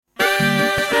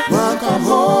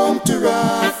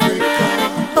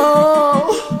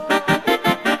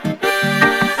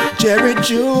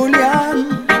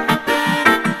Julian.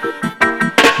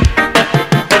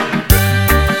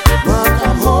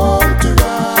 Welcome home to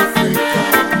Africa.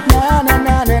 Na na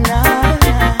na na na.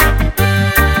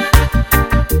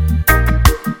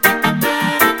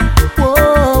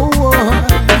 Whoa, whoa.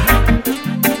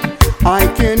 I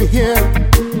can hear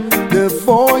the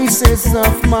voices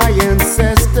of my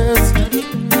ancestors.